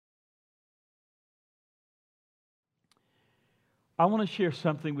I want to share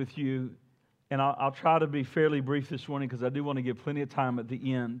something with you, and I'll try to be fairly brief this morning because I do want to give plenty of time at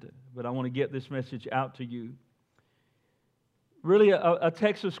the end, but I want to get this message out to you. Really a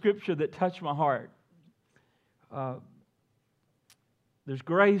text of Scripture that touched my heart. There's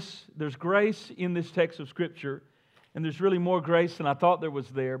grace in this text of Scripture, and there's really more grace than I thought there was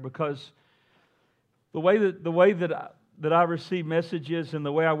there, because the way that I receive messages and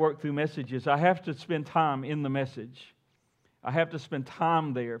the way I work through messages, I have to spend time in the message. I have to spend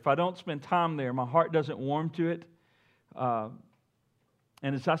time there. If I don't spend time there, my heart doesn't warm to it. And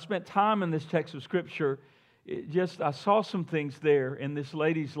as I spent time in this text of Scripture, I saw some things there in this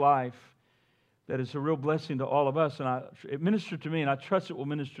lady's life that is a real blessing to all of us. And it ministered to me, and I trust it will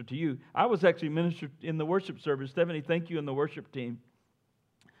minister to you. I was actually ministered in the worship service. Stephanie, thank you, and the worship team.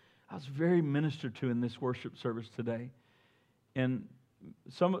 I was very ministered to in this worship service today. And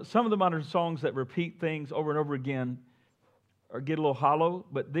some of the modern songs that repeat things over and over again or get a little hollow,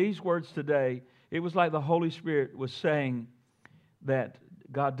 but these words today, it was like the Holy Spirit was saying that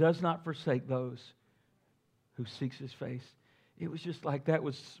God does not forsake those who seeks His face. It was just like that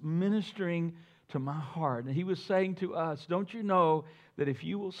was ministering to my heart. And He was saying to us, don't you know that if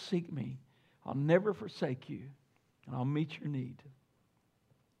you will seek me, I'll never forsake you, and I'll meet your need.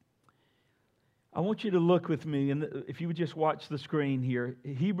 I want you to look with me, and if you would just watch the screen here,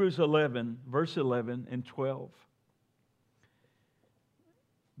 Hebrews 11, verse 11 and 12.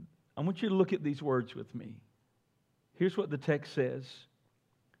 I want you to look at these words with me. Here's what the text says.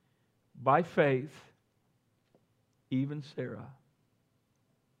 By faith, even Sarah.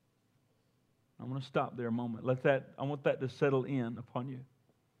 I'm going to stop there a moment. I want that to settle in upon you.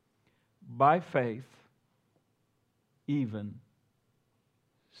 By faith, even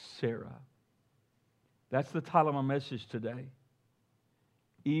Sarah. That's the title of my message today.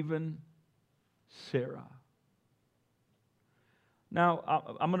 Even Sarah. Now,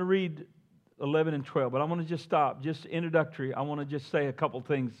 I'm going to read 11 and 12, but I want to just stop. Just introductory, I want to just say a couple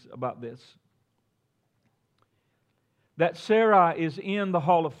things about this. That Sarah is in the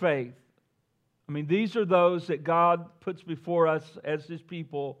hall of faith. I mean, these are those that God puts before us as His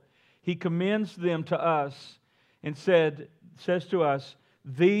people. He commends them to us and says to us,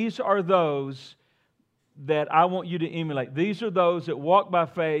 these are those that I want you to emulate. These are those that walked by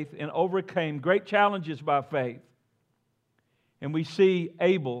faith and overcame great challenges by faith. And we see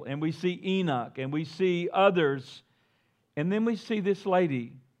Abel, and we see Enoch, and we see others. And then we see this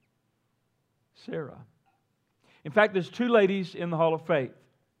lady, Sarah. In fact, there's two ladies in the hall of faith.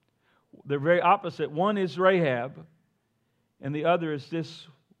 They're very opposite. One is Rahab, and the other is this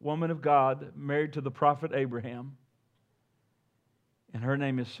woman of God married to the prophet Abraham. And her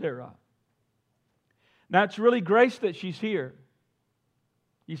name is Sarah. Now, it's really grace that she's here.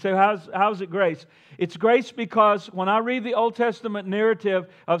 You say, how's it grace? It's grace because when I read the Old Testament narrative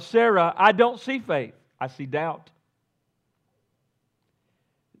of Sarah, I don't see faith. I see doubt.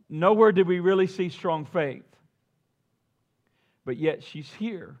 Nowhere did we really see strong faith. But yet she's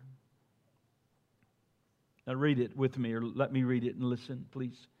here. Now read it with me, or let me read it and listen,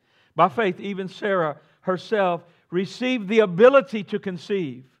 please. By faith, even Sarah herself received the ability to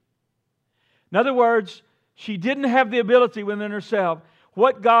conceive. In other words, she didn't have the ability within herself.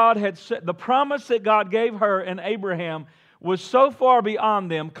 What God had said, the promise that God gave her and Abraham was so far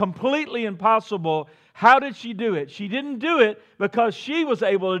beyond them, completely impossible. How did she do it? She didn't do it because she was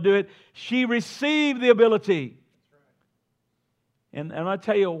able to do it. She received the ability. And I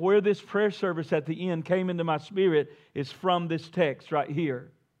tell you, where this prayer service at the end came into my spirit is from this text right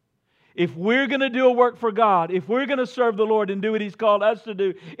here. If we're going to do a work for God, if we're going to serve the Lord and do what He's called us to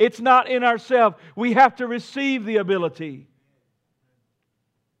do, it's not in ourselves. We have to receive the ability.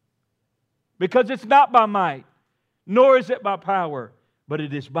 Because it's not by might, nor is it by power, but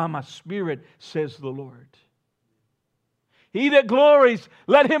it is by my Spirit, says the Lord. He that glories,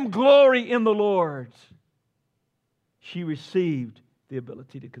 let him glory in the Lord. She received the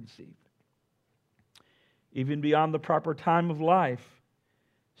ability to conceive. Even beyond the proper time of life,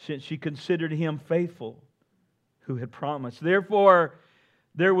 since she considered Him faithful who had promised. Therefore,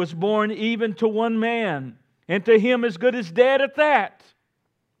 there was born even to one man, and to him as good as dead at that.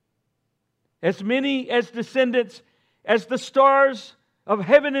 As many as descendants as the stars of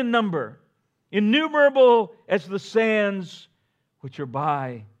heaven in number, innumerable as the sands which are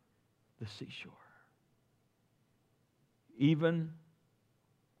by the seashore. Even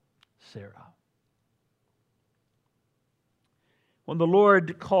Sarah. When the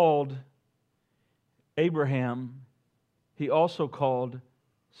Lord called Abraham, He also called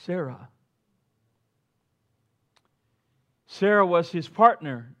Sarah. Sarah was his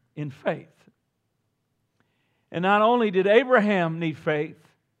partner in faith. And not only did Abraham need faith,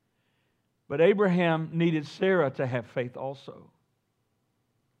 but Abraham needed Sarah to have faith also.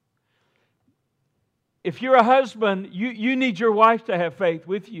 If you're a husband, you need your wife to have faith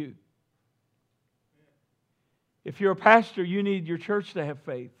with you. If you're a pastor, you need your church to have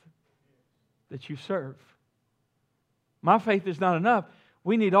faith that you serve. My faith is not enough.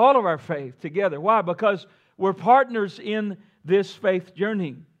 We need all of our faith together. Why? Because we're partners in this faith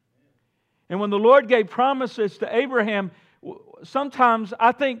journey. And when the Lord gave promises to Abraham, sometimes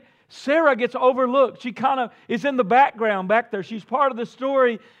I think Sarah gets overlooked. She kind of is in the background back there. She's part of the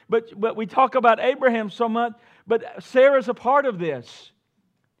story, but we talk about Abraham so much, but Sarah's a part of this.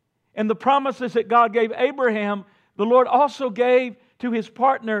 And the promises that God gave Abraham, the Lord also gave to his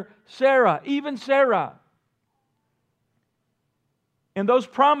partner Sarah, even Sarah. And those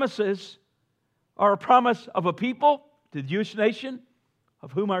promises are a promise of a people, the Jewish nation,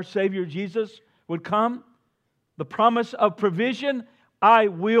 of whom our Savior Jesus would come. The promise of provision, I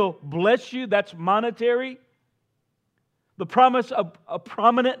will bless you, that's monetary. The promise of a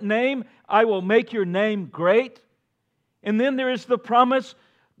prominent name, I will make your name great. And then there is the promise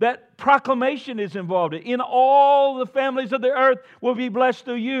that proclamation is involved in. All the families of the earth will be blessed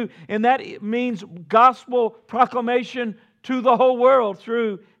through you. And that means gospel proclamation to the whole world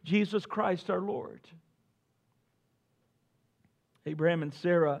through Jesus Christ our Lord. Abraham and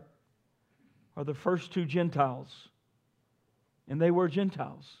Sarah are the first two Gentiles. And they were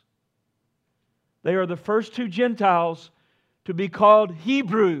Gentiles. They are the first two Gentiles to be called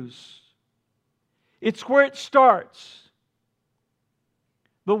Hebrews. It's where it starts.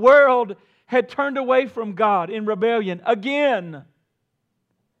 The world had turned away from God in rebellion again.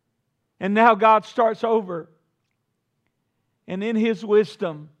 And now God starts over. And in His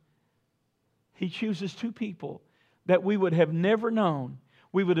wisdom, He chooses two people that we would have never known.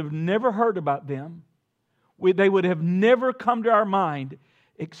 We would have never heard about them. They would have never come to our mind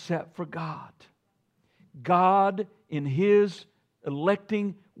except for God. God, in His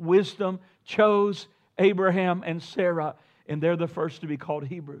electing wisdom, chose Abraham and Sarah, and they're the first to be called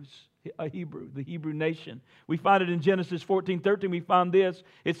Hebrews. The Hebrew nation. We find it in Genesis 14:13. We find this.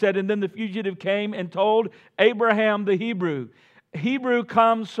 It said, and then the fugitive came and told Abraham the Hebrew. Hebrew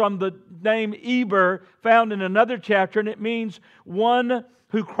comes from the name Eber, found in another chapter, and it means one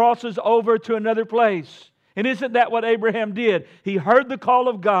who crosses over to another place. And isn't that what Abraham did? He heard the call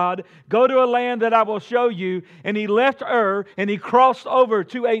of God, go to a land that I will show you, and he left Ur, and he crossed over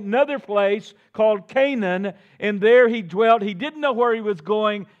to another place called Canaan, and there he dwelt. He didn't know where he was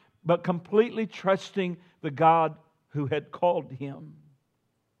going, but completely trusting the God who had called him.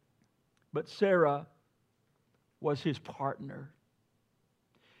 But Sarah was his partner.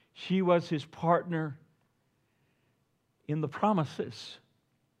 She was his partner in the promises,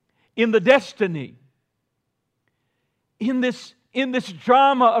 in the destiny, in this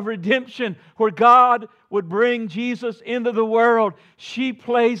drama of redemption where God would bring Jesus into the world. She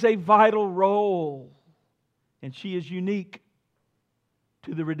plays a vital role, and she is unique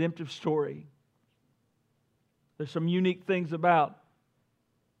to the redemptive story. There's some unique things about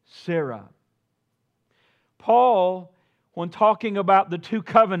Sarah. Paul, when talking about the two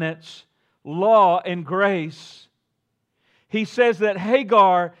covenants, law and grace, he says that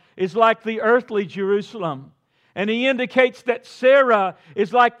Hagar is like the earthly Jerusalem. And he indicates that Sarah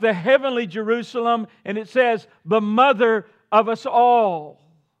is like the heavenly Jerusalem, and it says, the mother of us all.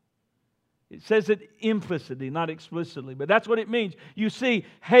 It says it implicitly, not explicitly, but that's what it means. You see,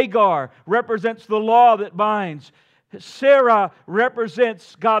 Hagar represents the law that binds. Sarah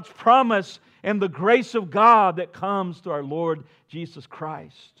represents God's promise and the grace of God that comes to our Lord Jesus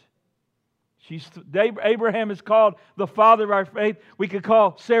Christ. Abraham is called the father of our faith. We could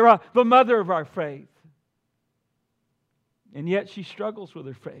call Sarah the mother of our faith. And yet she struggles with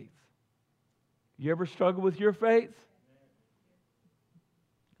her faith. You ever struggle with your faith?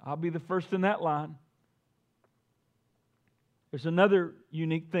 I'll be the first in that line. There's another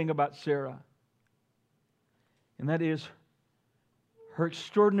unique thing about Sarah, and that is her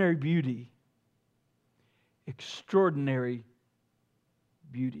extraordinary beauty. Extraordinary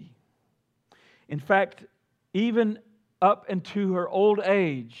beauty. In fact, even up into her old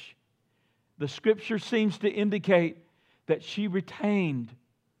age, the Scripture seems to indicate that she retained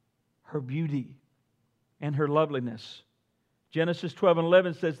her beauty and her loveliness. Genesis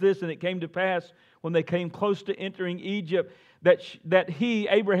 12:11 says this, and it came to pass when they came close to entering Egypt that he,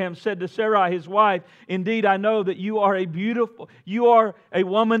 Abraham, said to Sarai, his wife, indeed I know that you are a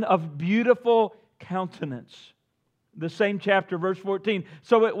woman of beautiful countenance. The same chapter, verse 14.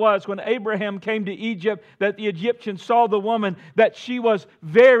 So it was when Abraham came to Egypt that the Egyptians saw the woman, that she was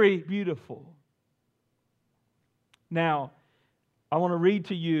very beautiful. Now, I want to read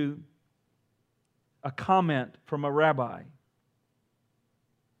to you a comment from a rabbi.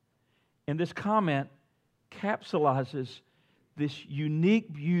 And this comment capsulizes this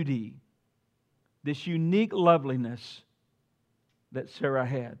unique beauty, this unique loveliness that Sarah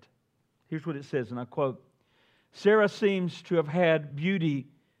had. Here's what it says, and I quote, "Sarah seems to have had beauty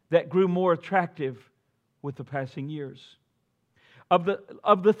that grew more attractive with the passing years. Of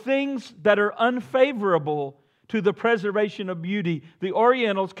the things that are unfavorable to the preservation of beauty, the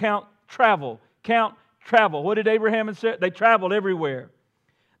Orientals count travel. What did Abraham and Sarah? They traveled everywhere.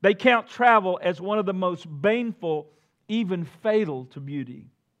 They count travel as one of the most baneful, even fatal to beauty,"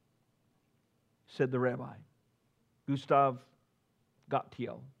 said the rabbi, Gustav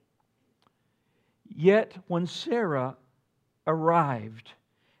Gotthiel. "Yet when Sarah arrived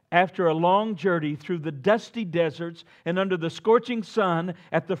after a long journey through the dusty deserts and under the scorching sun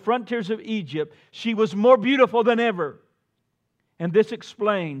at the frontiers of Egypt, she was more beautiful than ever. And this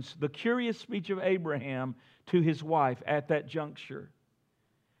explains the curious speech of Abraham to his wife at that juncture.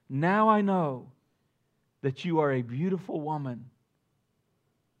 'Now I know that you are a beautiful woman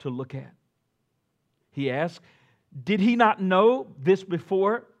to look at.'" He asked, "Did he not know this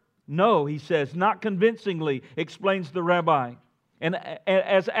before?" "No," he says, "not convincingly," explains the rabbi. And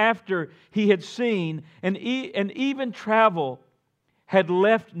as after he had seen and even travel had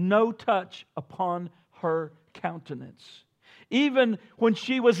left no touch upon her countenance. Even when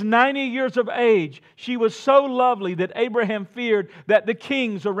she was 90 years of age, she was so lovely that Abraham feared that the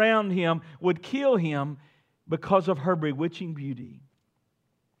kings around him would kill him because of her bewitching beauty,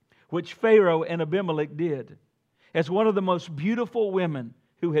 which Pharaoh and Abimelech did. As one of the most beautiful women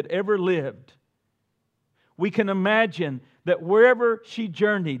who had ever lived, we can imagine that wherever she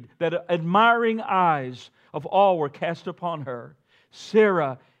journeyed, that admiring eyes of all were cast upon her.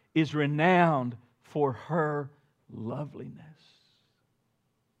 Sarah is renowned for her loveliness.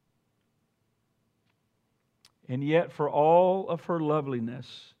 And yet, for all of her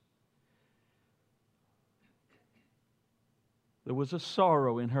loveliness, there was a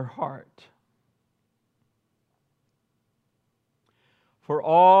sorrow in her heart. For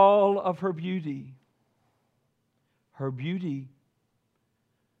all of her beauty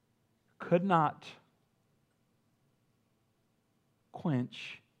could not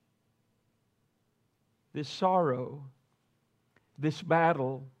quench this sorrow, this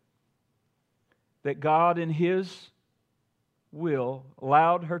battle that God in His will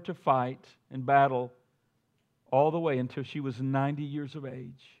allowed her to fight and battle all the way until she was 90 years of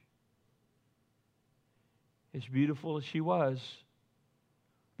age. As beautiful as she was,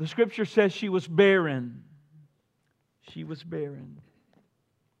 the Scripture says she was barren. She was barren.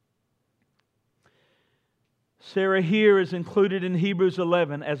 Sarah here is included in Hebrews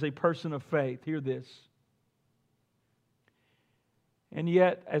 11 as a person of faith. Hear this. And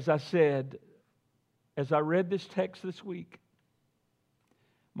yet, as I said, as I read this text this week,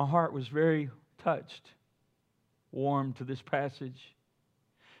 my heart was very touched, warmed to this passage.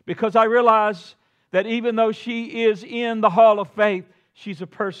 Because I realize that even though she is in the hall of faith, she's a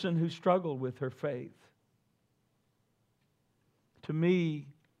person who struggled with her faith. To me,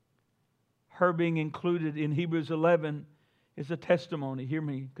 her being included in Hebrews 11 is a testimony. Hear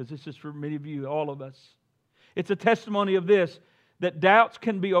me, because this is for many of you, all of us. It's a testimony of this, that doubts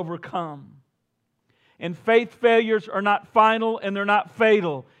can be overcome. And faith failures are not final and they're not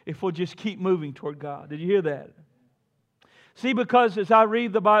fatal if we'll just keep moving toward God. Did you hear that? See, because as I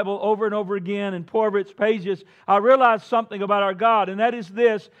read the Bible over and over again and pore over its pages, I realize something about our God, and that is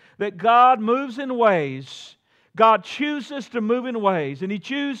this, that God moves in ways. God chooses to move in ways, and He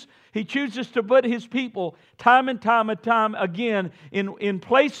chooses to put His people time and time again in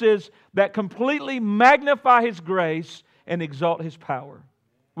places that completely magnify His grace and exalt His power.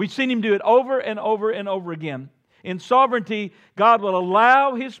 We've seen Him do it over and over and over again. In sovereignty, God will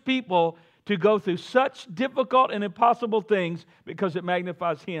allow His people to go through such difficult and impossible things because it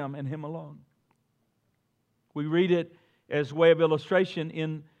magnifies Him and Him alone. We read it as way of illustration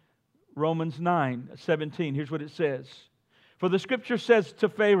in Romans 9:17. Here's what it says. For the Scripture says to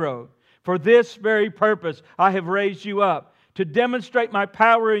Pharaoh, "For this very purpose I have raised you up, to demonstrate my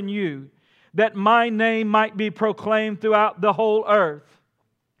power in you, that my name might be proclaimed throughout the whole earth."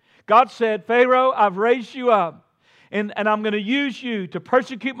 God said, Pharaoh, I've raised you up, and I'm going to use you to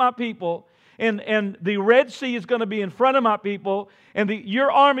persecute my people, and the Red Sea is going to be in front of my people, and your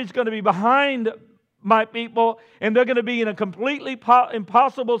army is going to be behind my people, and they're going to be in a completely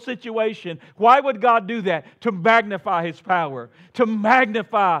impossible situation. Why would God do that? To magnify His power, to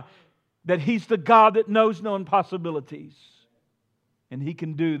magnify that He's the God that knows no impossibilities, and He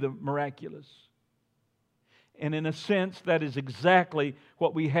can do the miraculous. And in a sense, that is exactly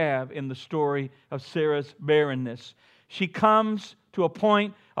what we have in the story of Sarah's barrenness. She comes to a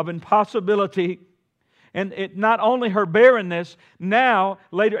point of impossibility. And it not only her barrenness, now,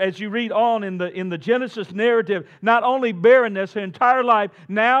 later, as you read on in the Genesis narrative, not only barrenness, her entire life,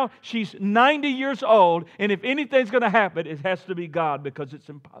 now she's 90 years old, and if anything's going to happen, it has to be God, because it's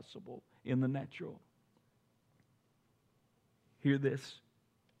impossible in the natural. Hear this.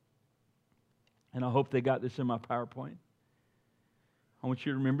 And I hope they got this in my PowerPoint. I want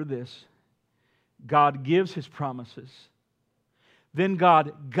you to remember this. God gives His promises. Then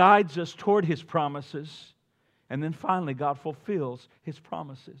God guides us toward His promises. And then finally, God fulfills His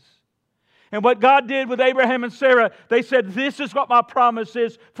promises. And what God did with Abraham and Sarah, they said, this is what my promise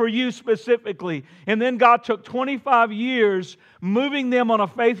is for you specifically. And then God took 25 years moving them on a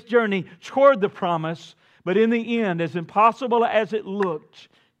faith journey toward the promise. But in the end, as impossible as it looked,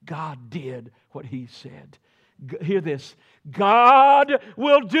 God did what He said. Hear this. God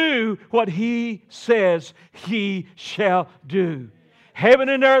will do what He says He shall do. Heaven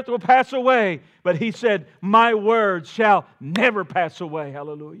and earth will pass away, but He said, my words shall never pass away.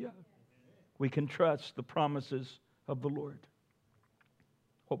 Hallelujah. We can trust the promises of the Lord.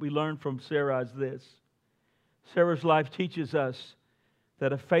 What we learn from Sarah is this. Sarah's life teaches us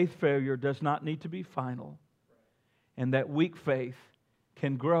that a faith failure does not need to be final, and that weak faith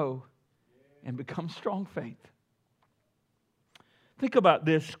can grow and become strong faith. Think about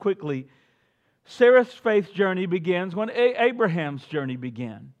this quickly. Sarah's faith journey begins when Abraham's journey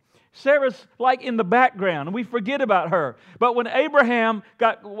began. Sarah's like in the background, and we forget about her. But when Abraham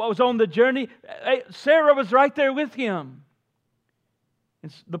was on the journey, Sarah was right there with him.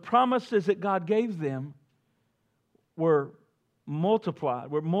 And the promises that God gave them were multiplied,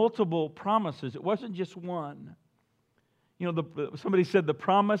 were multiple promises. It wasn't just one. You know, somebody said the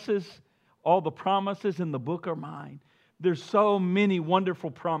promises, all the promises in the book are mine. There's so many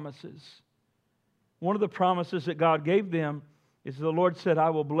wonderful promises. One of the promises that God gave them is the Lord said,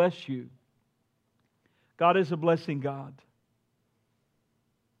 I will bless you. God is a blessing God.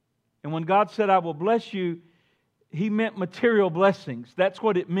 And when God said, I will bless you, He meant material blessings. That's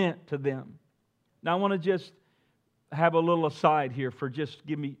what it meant to them. Now I want to just have a little aside here for just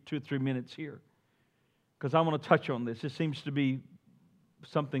give me 2 or 3 minutes here, because I want to touch on this. It seems to be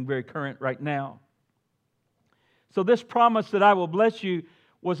something very current right now. So this promise that I will bless you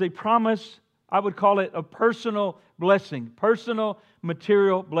was a promise, I would call it a personal blessing, personal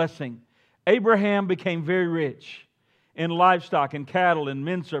material blessing. Abraham became very rich in livestock and cattle and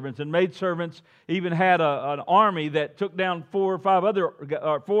men servants and maid servants. He even had an army that took down 4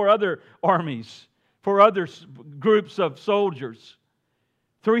 other armies, 4 other groups of soldiers,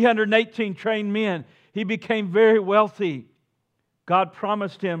 318 trained men. He became very wealthy. God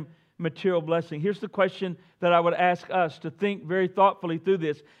promised him material blessing. Here's the question that I would ask us to think very thoughtfully through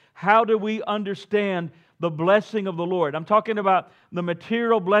this. How do we understand the blessing of the Lord? I'm talking about the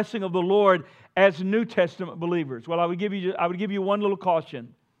material blessing of the Lord as New Testament believers. Well, I would give you one little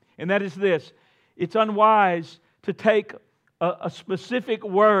caution, and that is this. It's unwise to take a specific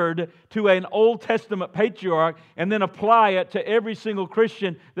word to an Old Testament patriarch and then apply it to every single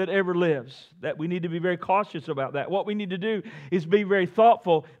Christian that ever lives. That we need to be very cautious about that. What we need to do is be very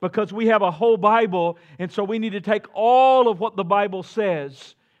thoughtful, because we have a whole Bible, and so we need to take all of what the Bible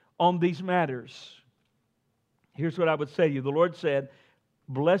says on these matters. Here's what I would say to you. The Lord said,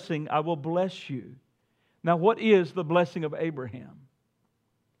 blessing, I will bless you. Now, what is the blessing of Abraham?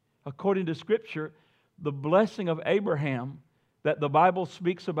 According to Scripture, the blessing of Abraham that the Bible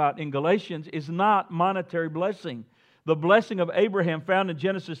speaks about in Galatians is not monetary blessing. The blessing of Abraham found in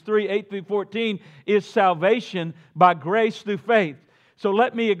Genesis 3, 8 through 14 is salvation by grace through faith. So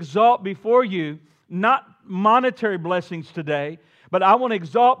let me exalt before you, not monetary blessings today, but I want to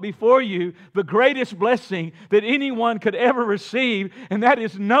exalt before you the greatest blessing that anyone could ever receive, and that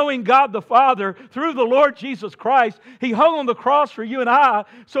is knowing God the Father through the Lord Jesus Christ. He hung on the cross for you and I,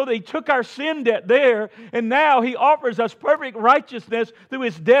 so that He took our sin debt there, and now He offers us perfect righteousness through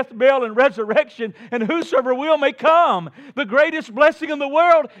His death, burial, and resurrection, and whosoever will may come. The greatest blessing in the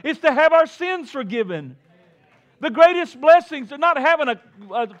world is to have our sins forgiven. The greatest blessings are not having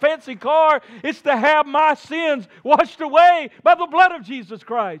a fancy car. It's to have my sins washed away by the blood of Jesus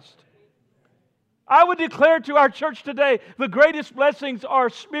Christ. I would declare to our church today, the greatest blessings are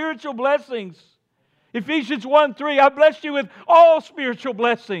spiritual blessings. Ephesians 1:3, I bless you with all spiritual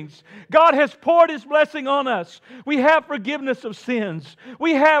blessings. God has poured His blessing on us. We have forgiveness of sins.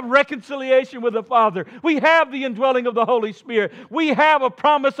 We have reconciliation with the Father. We have the indwelling of the Holy Spirit. We have a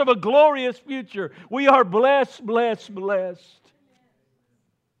promise of a glorious future. We are blessed, blessed, blessed.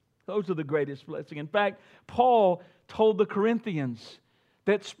 Those are the greatest blessing. In fact, Paul told the Corinthians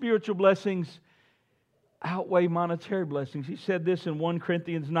that spiritual blessings outweigh monetary blessings. He said this in 1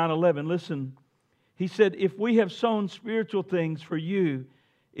 Corinthians 9:11. Listen, he said, if we have sown spiritual things for you,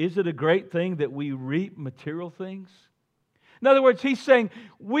 is it a great thing that we reap material things? In other words, he's saying,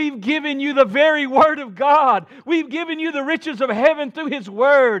 we've given you the very Word of God. We've given you the riches of heaven through His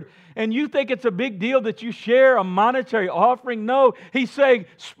Word. And you think it's a big deal that you share a monetary offering? No, he's saying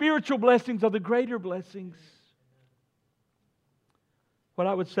spiritual blessings are the greater blessings. What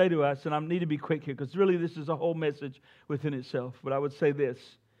I would say to us, and I need to be quick here because really this is a whole message within itself, but I would say this,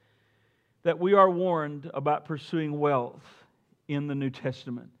 that we are warned about pursuing wealth in the New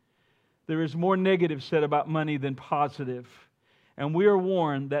Testament. There is more negative said about money than positive. And we are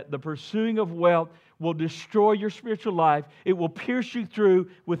warned that the pursuing of wealth will destroy your spiritual life. It will pierce you through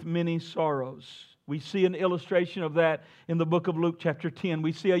with many sorrows. We see an illustration of that in the book of Luke chapter 10.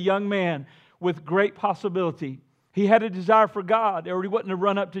 We see a young man with great possibility. He had a desire for God, or he wasn't to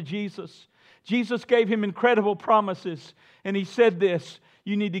run up to Jesus. Jesus gave him incredible promises. And He said this,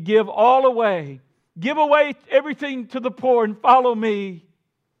 you need to give all away. Give away everything to the poor and follow me.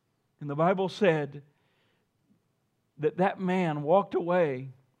 And the Bible said that man walked away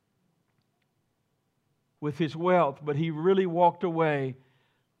with his wealth, but he really walked away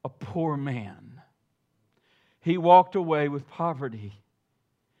a poor man. He walked away with poverty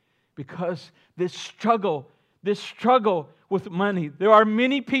because this struggle with money. There are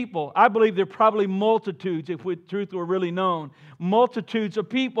many people, I believe there are probably multitudes, if the truth were really known, multitudes of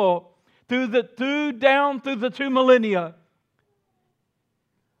people down through the 2 millennia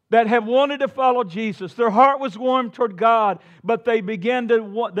that have wanted to follow Jesus. Their heart was warmed toward God, but they began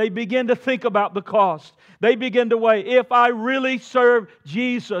to think about the cost. They began to weigh, if I really serve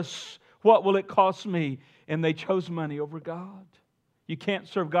Jesus, what will it cost me? And they chose money over God. You can't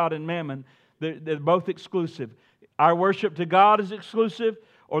serve God and mammon. They're both exclusive. Our worship to God is exclusive,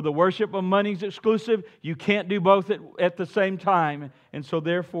 or the worship of money is exclusive. You can't do both at the same time. And so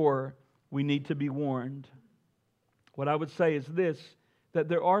therefore, we need to be warned. What I would say is this, that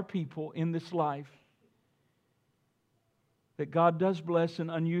there are people in this life that God does bless in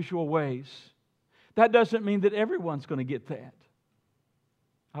unusual ways. That doesn't mean that everyone's going to get that.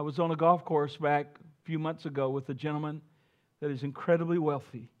 I was on a golf course back a few months ago with a gentleman that is incredibly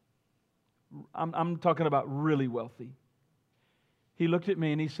wealthy. I'm talking about really wealthy. He looked at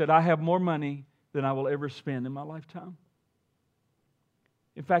me and he said, I have more money than I will ever spend in my lifetime.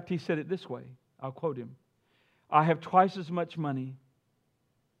 In fact, he said it this way. I'll quote him. I have twice as much money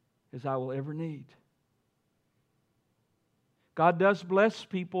as I will ever need. God does bless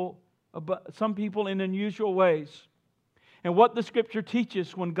people, some people in unusual ways. And what the Scripture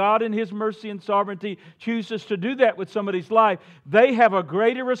teaches, when God in His mercy and sovereignty chooses to do that with somebody's life, they have a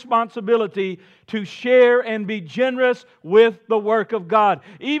greater responsibility to share and be generous with the work of God.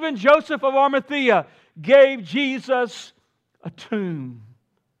 Even Joseph of Arimathea gave Jesus a tomb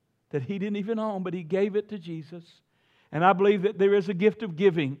that he didn't even own, but he gave it to Jesus. And I believe that there is a gift of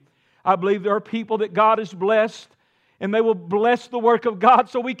giving. I believe there are people that God has blessed, and they will bless the work of God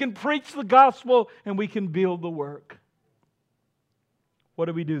so we can preach the gospel and we can build the work. What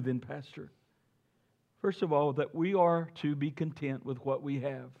do we do then, Pastor? First of all, that we are to be content with what we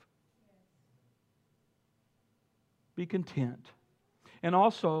have. Be content. And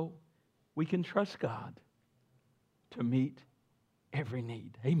also, we can trust God to meet every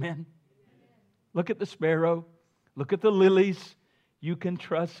need. Amen? Look at the sparrow. Look at the lilies. You can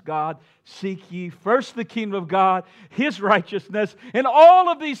trust God. Seek ye first the kingdom of God, His righteousness, and all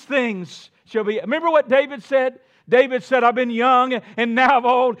of these things shall be. Remember what David said? David said, I've been young and now I'm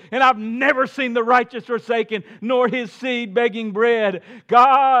old, and I've never seen the righteous forsaken, nor his seed begging bread.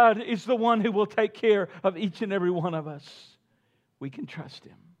 God is the one who will take care of each and every one of us. We can trust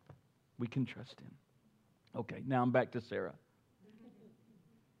Him. We can trust Him. Okay, now I'm back to Sarah.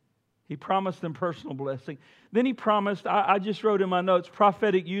 He promised them personal blessing. Then He promised, I just wrote in my notes,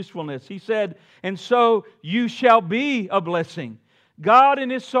 prophetic usefulness. He said, and so you shall be a blessing. God in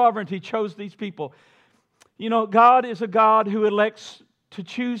His sovereignty chose these people. You know, God is a God who elects to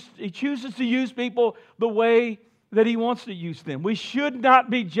choose. He chooses to use people the way that He wants to use them. We should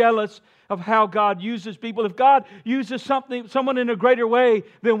not be jealous of how God uses people. If God uses someone in a greater way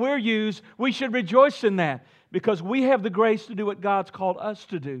than we're used, we should rejoice in that because we have the grace to do what God's called us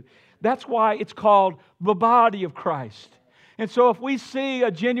to do. That's why it's called the body of Christ. And so if we see a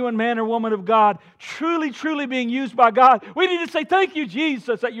genuine man or woman of God truly, truly being used by God, we need to say, thank you,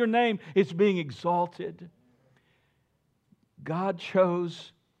 Jesus, that your name is being exalted. God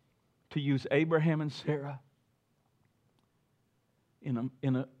chose to use Abraham and Sarah in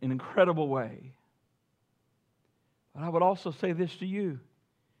an incredible way. But I would also say this to you,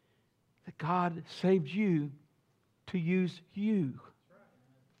 that God saved you to use you.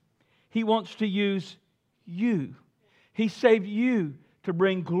 He wants to use you. He saved you to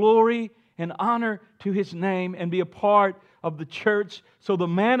bring glory and honor to His name and be a part of the church so the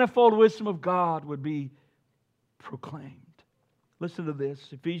manifold wisdom of God would be proclaimed. Listen to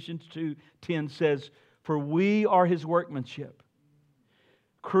this. Ephesians 2:10 says, "For we are His workmanship,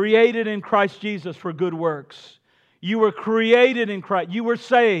 created in Christ Jesus for good works." You were created in Christ. You were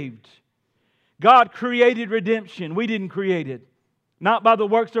saved. God created redemption. We didn't create it. Not by the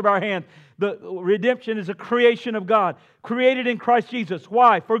works of our hands. The redemption is a creation of God. Created in Christ Jesus.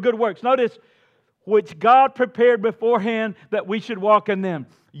 Why? For good works. Notice, which God prepared beforehand that we should walk in them.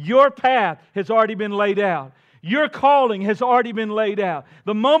 Your path has already been laid out. Your calling has already been laid out.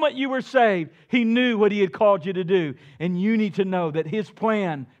 The moment you were saved, He knew what He had called you to do. And you need to know that His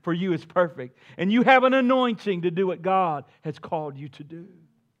plan for you is perfect. And you have an anointing to do what God has called you to do.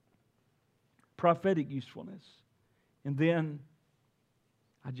 Prophetic usefulness. And then,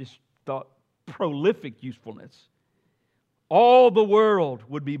 I just thought, prolific usefulness. All the world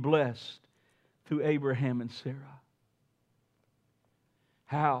would be blessed through Abraham and Sarah.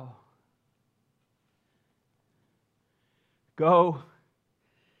 How? Go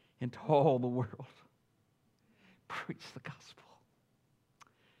into all the world. Preach the gospel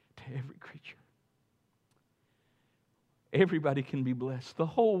to every creature. Everybody can be blessed. The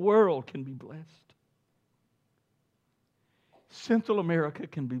whole world can be blessed. Central America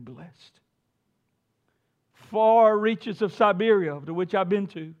can be blessed. Far reaches of Siberia, to which I've been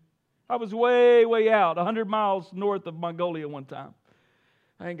to. I was way, way out, 100 miles north of Mongolia one time.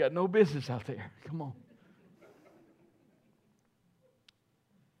 I ain't got no business out there. Come on.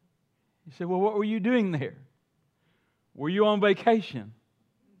 You say, well, what were you doing there? Were you on vacation?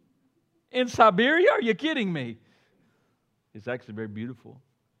 In Siberia? Are you kidding me? It's actually very beautiful.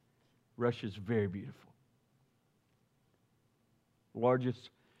 Russia's very beautiful. Largest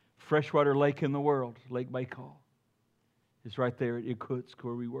freshwater lake in the world, Lake Baikal, is right there at Irkutsk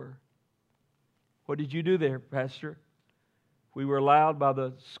where we were. What did you do there, Pastor? We were allowed by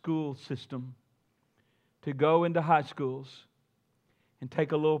the school system to go into high schools and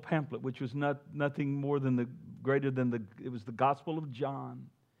take a little pamphlet, which was nothing more than it was the Gospel of John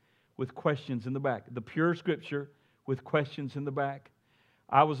with questions in the back. The pure Scripture with questions in the back.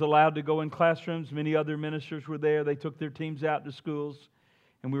 I was allowed to go in classrooms. Many other ministers were there. They took their teams out to schools,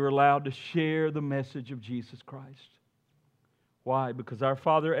 and we were allowed to share the message of Jesus Christ. Why? Because our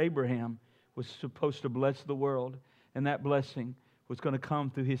father Abraham was supposed to bless the world, and that blessing was going to come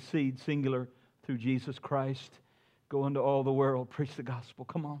through his seed, singular, through Jesus Christ. Go into all the world, preach the gospel.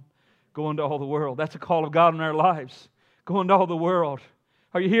 Come on. Go into all the world. That's a call of God in our lives. Go into all the world.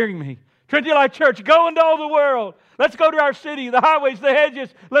 Are you hearing me? Trinity Life Church, go into all the world. Let's go to our city, the highways, the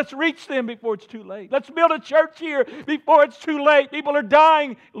hedges. Let's reach them before it's too late. Let's build a church here before it's too late. People are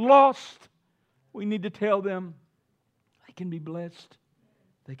dying, lost. We need to tell them they can be blessed.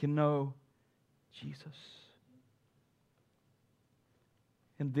 They can know Jesus.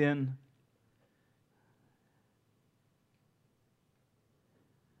 And then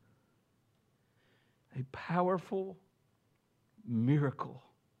a powerful miracle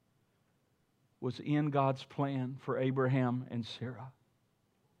was in God's plan for Abraham and Sarah.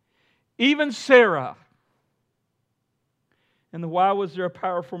 Even Sarah. And why was there a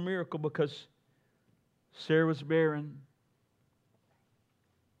powerful miracle? Because Sarah was barren.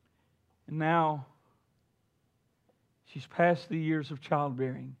 And now she's past the years of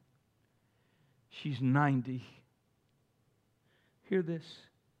childbearing. She's 90. Hear this.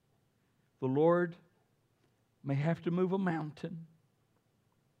 The Lord may have to move a mountain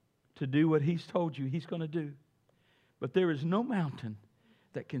to do what He's told you He's going to do. But there is no mountain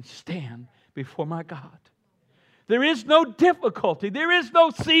that can stand before my God. There is no difficulty. There is no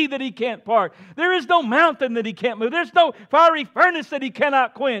sea that He can't part. There is no mountain that He can't move. There's no fiery furnace that He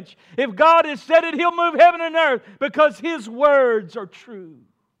cannot quench. If God has said it, He'll move heaven and earth because His words are true.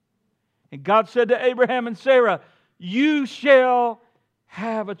 And God said to Abraham and Sarah, you shall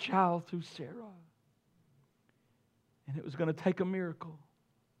have a child through Sarah. And it was going to take a miracle.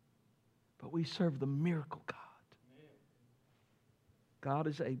 But we serve the miracle God. God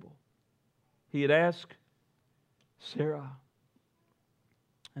is able. He had asked Sarah.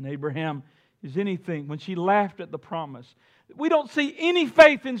 And Abraham is anything. When she laughed at the promise. We don't see any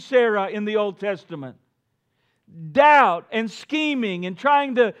faith in Sarah in the Old Testament. Doubt and scheming and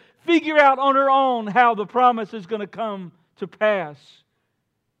trying to figure out on her own how the promise is going to come to pass.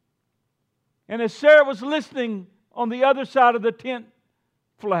 And as Sarah was listening on the other side of the tent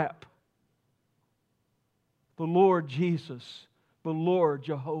flap. The Lord Jesus, the Lord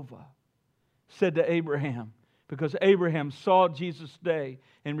Jehovah, said to Abraham, because Abraham saw Jesus' day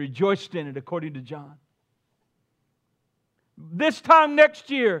and rejoiced in it, according to John. This time next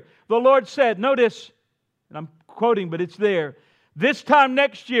year, the Lord said, notice, and I'm quoting, but it's there. This time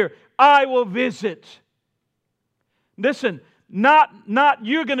next year, I will visit. Listen, not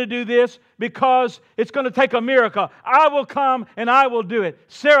you're going to do this because it's going to take a miracle. I will come and I will do it.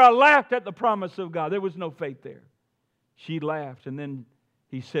 Sarah laughed at the promise of God. There was no faith there. She laughed, and then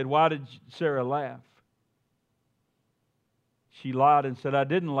he said, why did Sarah laugh? She lied and said, I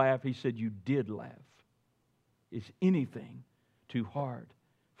didn't laugh. He said, you did laugh. Is anything too hard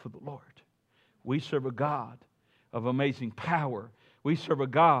for the Lord? We serve a God of amazing power. We serve a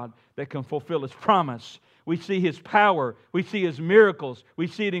God that can fulfill His promise. We see His power. We see His miracles. We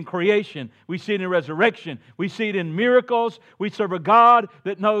see it in creation. We see it in resurrection. We see it in miracles. We serve a God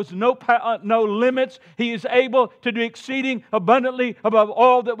that knows no limits. He is able to do exceeding abundantly above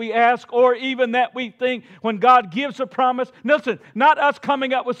all that we ask or even that we think. When God gives a promise, listen, not us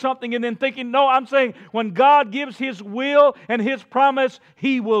coming up with something and then thinking, no, I'm saying when God gives His will and His promise,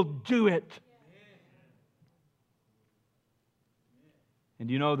 He will do it. And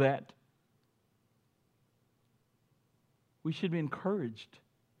you know that we should be encouraged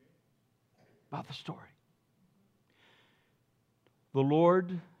by the story. The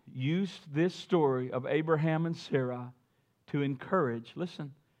Lord used this story of Abraham and Sarah to encourage,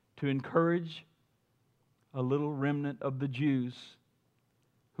 listen, to encourage a little remnant of the Jews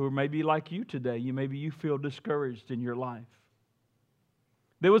who are maybe like you today. Maybe you feel discouraged in your life.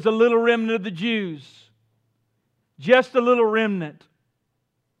 There was a little remnant of the Jews, just a little remnant.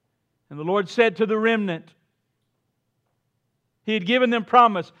 And the Lord said to the remnant, He had given them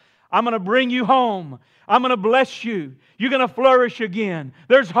promise, I'm going to bring you home. I'm going to bless you. You're going to flourish again.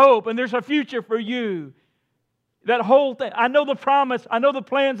 There's hope and there's a future for you. That whole thing. I know the promise. I know the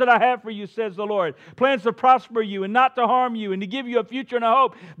plans that I have for you, says the Lord. Plans to prosper you and not to harm you and to give you a future and a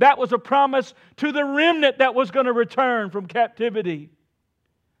hope. That was a promise to the remnant that was going to return from captivity.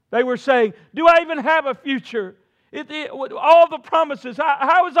 They were saying, do I even have a future? All the promises,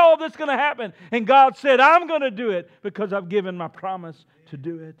 how is all this going to happen? And God said, I'm going to do it because I've given my promise to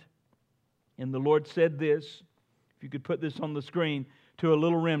do it. And the Lord said this, if you could put this on the screen, to a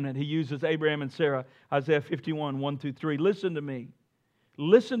little remnant. He uses Abraham and Sarah, Isaiah 51, 1-3. Listen to me.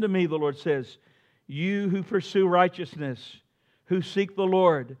 Listen to me, the Lord says. You who pursue righteousness, who seek the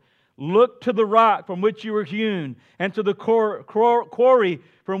Lord, look to the rock from which you were hewn and to the quarry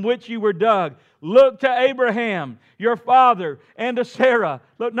from which you were dug. Look to Abraham, your father, and to Sarah.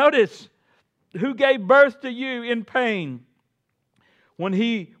 Look, notice, who gave birth to you in pain when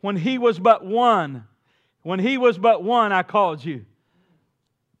he was but one. When he was but one, I called you.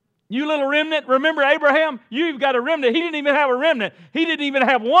 You little remnant, remember Abraham? You've got a remnant. He didn't even have a remnant. He didn't even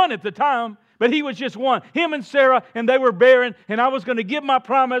have one at the time. But he was just one. Him and Sarah, and they were barren, and I was going to give my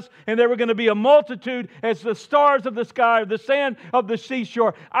promise, and there were going to be a multitude as the stars of the sky, the sand of the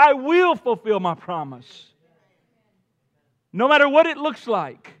seashore. I will fulfill my promise. No matter what it looks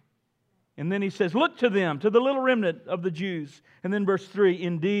like. And then he says, look to them, to the little remnant of the Jews. And then verse 3,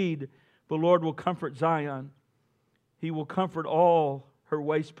 indeed, the Lord will comfort Zion. He will comfort all her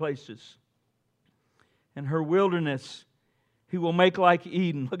waste places. And her wilderness He will make like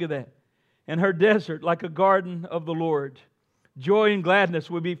Eden. Look at that. And her desert like a garden of the Lord. Joy and gladness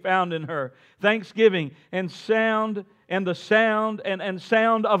will be found in her. Thanksgiving and sound and the sound and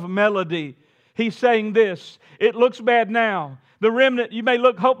sound of melody. He's saying this. It looks bad now. The remnant, you may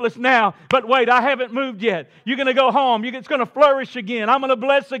look hopeless now, but wait, I haven't moved yet. You're going to go home. It's going to flourish again. I'm going to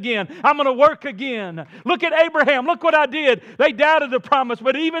bless again. I'm going to work again. Look at Abraham. Look what I did. They doubted the promise,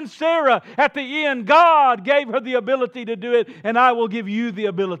 but even Sarah, at the end, God gave her the ability to do it, and I will give you the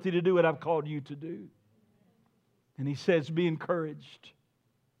ability to do what I've called you to do. And He says, be encouraged.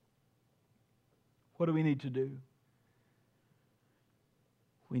 What do we need to do?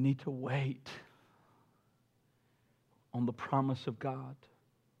 We need to wait on the promise of God.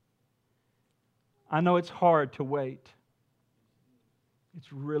 I know it's hard to wait.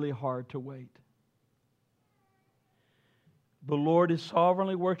 It's really hard to wait. The Lord is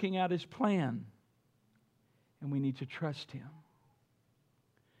sovereignly working out His plan, and we need to trust Him.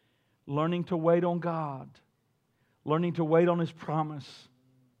 Learning to wait on God, learning to wait on His promise,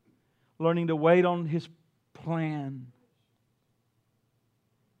 learning to wait on His plan.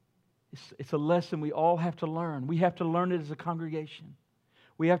 It's a lesson we all have to learn. We have to learn it as a congregation.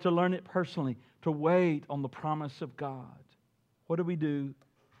 We have to learn it personally, to wait on the promise of God. What do we do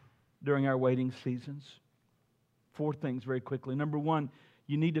during our waiting seasons? 4 things very quickly. Number 1,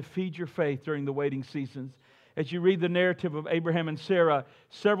 You need to feed your faith during the waiting seasons. As you read the narrative of Abraham and Sarah,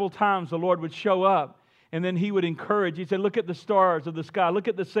 several times the Lord would show up and then He would encourage. He said, look at the stars of the sky. Look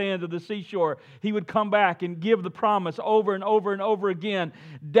at the sand of the seashore. He would come back and give the promise over and over and over again.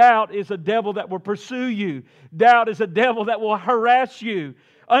 Doubt is a devil that will pursue you. Doubt is a devil that will harass you.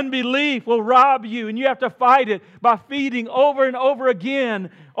 Unbelief will rob you, and you have to fight it by feeding over and over again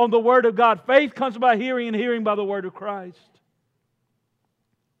on the Word of God. Faith comes by hearing, and hearing by the Word of Christ.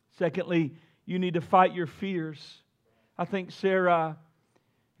 Secondly, you need to fight your fears. I think Sarah,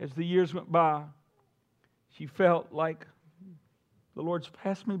 as the years went by, she felt like the Lord's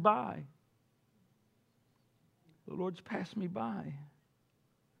passed me by. The Lord's passed me by.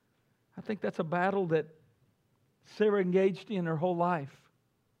 I think that's a battle that Sarah engaged in her whole life.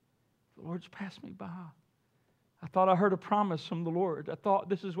 The Lord's passed me by. I thought I heard a promise from the Lord. I thought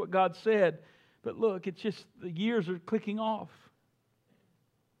this is what God said. But look, it's just the years are clicking off.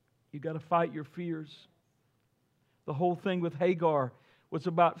 You've got to fight your fears. The whole thing with Hagar was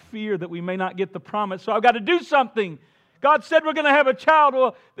about fear that we may not get the promise. So I've got to do something. God said we're going to have a child.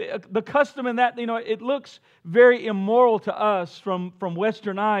 Well, the custom in that, it looks very immoral to us from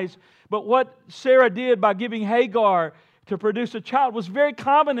Western eyes. But what Sarah did by giving Hagar to produce a child was very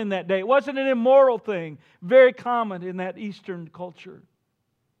common in that day. It wasn't an immoral thing. Very common in that Eastern culture.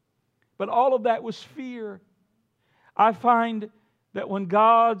 But all of that was fear. I find that when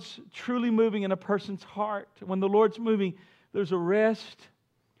God's truly moving in a person's heart, when the Lord's moving, there's a rest,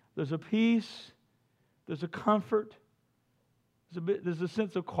 there's a peace, there's a comfort, there's a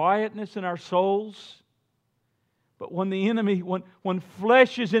sense of quietness in our souls. But when the enemy, when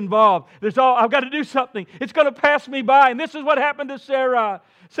flesh is involved, I've got to do something. It's going to pass me by. And this is what happened to Sarah.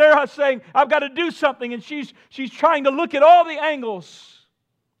 Sarah's saying, I've got to do something. And she's trying to look at all the angles.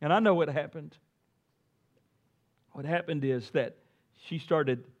 And I know what happened. What happened is that she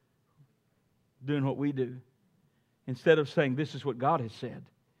started doing what we do. Instead of saying, this is what God has said,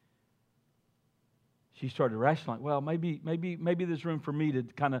 she started rationalizing, well, maybe there's room for me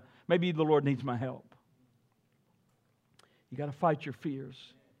to maybe the Lord needs my help. You got to fight your fears.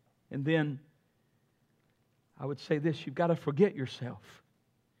 And then I would say this, you've got to forget yourself.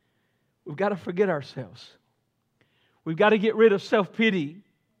 We've got to forget ourselves. We've got to get rid of self-pity.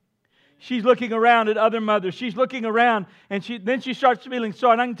 She's looking around at other mothers. She's looking around, and then she starts feeling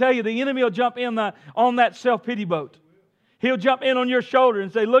sorry. And I can tell you, the enemy will jump in on that self-pity boat. He'll jump in on your shoulder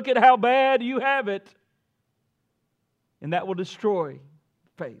and say, look at how bad you have it. And that will destroy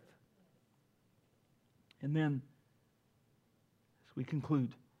faith. And then, as we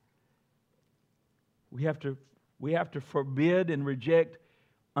conclude, we have to forbid and reject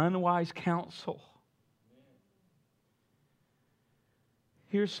unwise counsel.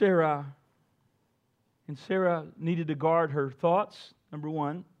 Here's Sarah. And Sarah needed to guard her thoughts, number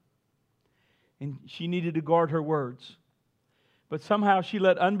one. And she needed to guard her words. But somehow she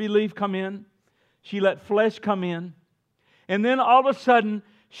let unbelief come in. She let flesh come in. And then all of a sudden,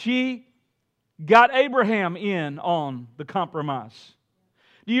 she got Abraham in on the compromise.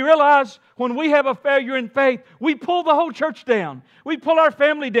 Do you realize when we have a failure in faith, we pull the whole church down. We pull our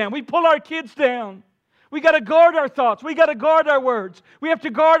family down. We pull our kids down. We got to guard our thoughts. We got to guard our words. We have to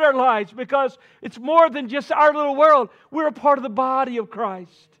guard our lives because it's more than just our little world. We're a part of the body of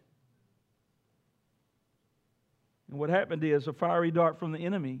Christ. And what happened is a fiery dart from the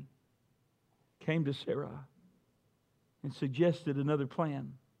enemy came to Sarah and suggested another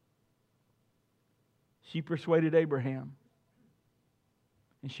plan. She persuaded Abraham,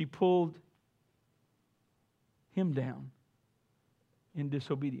 and she pulled him down in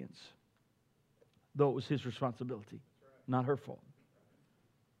disobedience, though it was his responsibility, not her fault.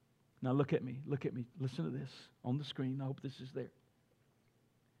 Now look at me, listen to this on the screen. I hope this is there.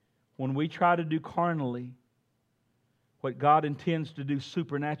 When we try to do carnally what God intends to do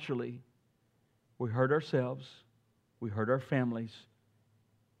supernaturally, we hurt ourselves, we hurt our families,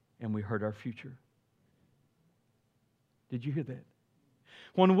 and we hurt our future. Did you hear that?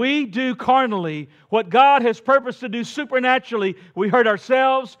 When we do carnally what God has purposed to do supernaturally, we hurt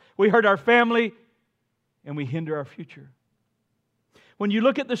ourselves, we hurt our family, and we hinder our future. When you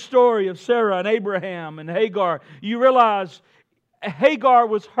look at the story of Sarah and Abraham and Hagar, you realize Hagar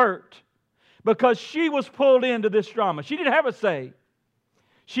was hurt because she was pulled into this drama. She didn't have a say.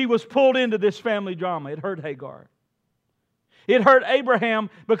 She was pulled into this family drama. It hurt Hagar. It hurt Abraham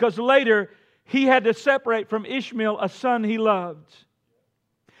because later he had to separate from Ishmael, a son he loved.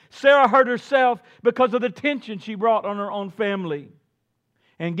 Sarah hurt herself because of the tension she brought on her own family.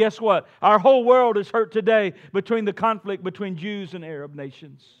 And guess what? Our whole world is hurt today between the conflict between Jews and Arab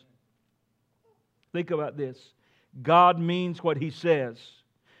nations. Think about this. God means what He says.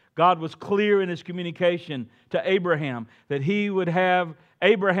 God was clear in His communication to Abraham that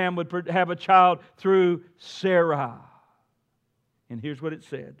Abraham would have a child through Sarah. And here's what it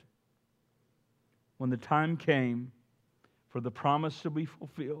said. When the time came for the promise to be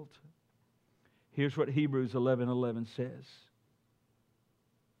fulfilled, here's what Hebrews 11:11 says.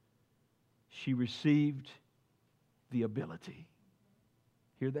 She received the ability.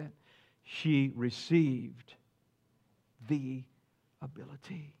 Hear that? She received the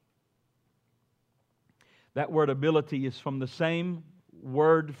ability. That word ability is from the same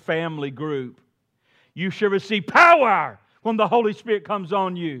word family group. You shall receive power when the Holy Spirit comes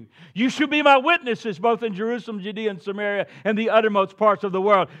on you. You shall be my witnesses both in Jerusalem, Judea, and Samaria, and the uttermost parts of the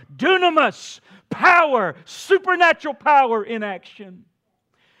world. Dunamis, power, supernatural power in action.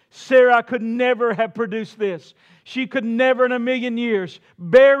 Sarah could never have produced this. She could never in a million years.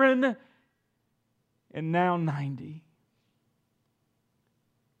 Barren and now 90.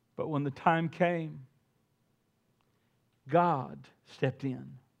 But when the time came, God stepped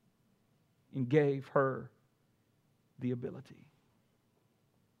in and gave her the ability.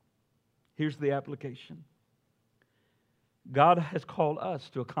 Here's the application. God has called us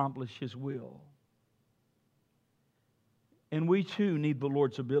to accomplish His will. And we too need the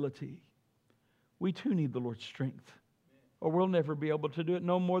Lord's ability. We too need the Lord's strength. Or we'll never be able to do it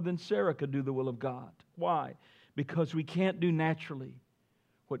no more than Sarah could do the will of God. Why? Because we can't do naturally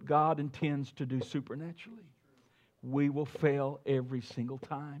what God intends to do supernaturally. We will fail every single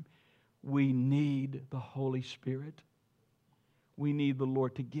time. We need the Holy Spirit. We need the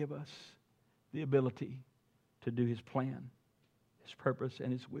Lord to give us the ability to do His plan, His purpose,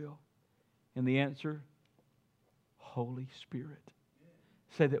 and His will. And the answer, Holy Spirit.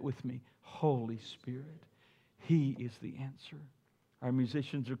 Say that with me. Holy Spirit. He is the answer. Our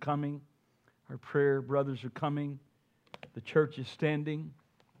musicians are coming. Our prayer brothers are coming. The church is standing.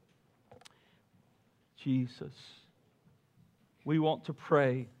 Jesus. We want to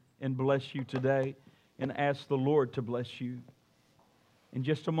pray and bless you today and ask the Lord to bless you. In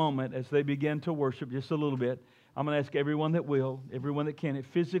just a moment, as they begin to worship, just a little bit, I'm going to ask everyone that will, everyone that can. If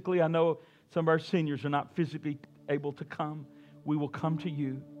physically, I know some of our seniors are not physically able to come. We will come to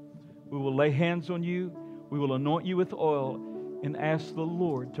you. We will lay hands on you. We will anoint you with oil and ask the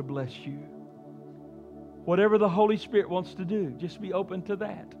Lord to bless you. Whatever the Holy Spirit wants to do, just be open to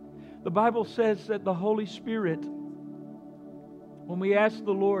that. The Bible says that the Holy Spirit, when we ask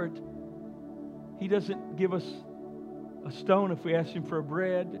the Lord, He doesn't give us a stone if we ask Him for a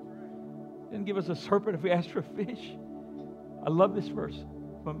bread. He doesn't give us a serpent if we ask for a fish. I love this verse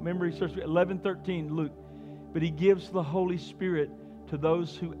from memory search 11:13, Luke. But He gives the Holy Spirit to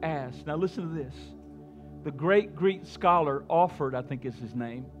those who ask. Now listen to this. The great Greek scholar, Alford, I think is his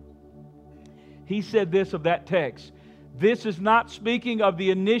name, he said this of that text. This is not speaking of the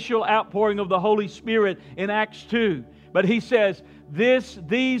initial outpouring of the Holy Spirit in Acts 2. But he says,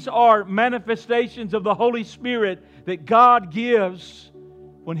 these are manifestations of the Holy Spirit that God gives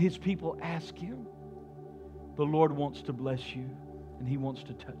when His people ask Him. The Lord wants to bless you, and He wants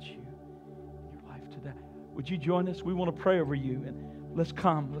to touch you in your life today. Would you join us? We want to pray over you. And let's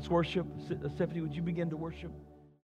come. Let's worship. Stephanie, would you begin to worship?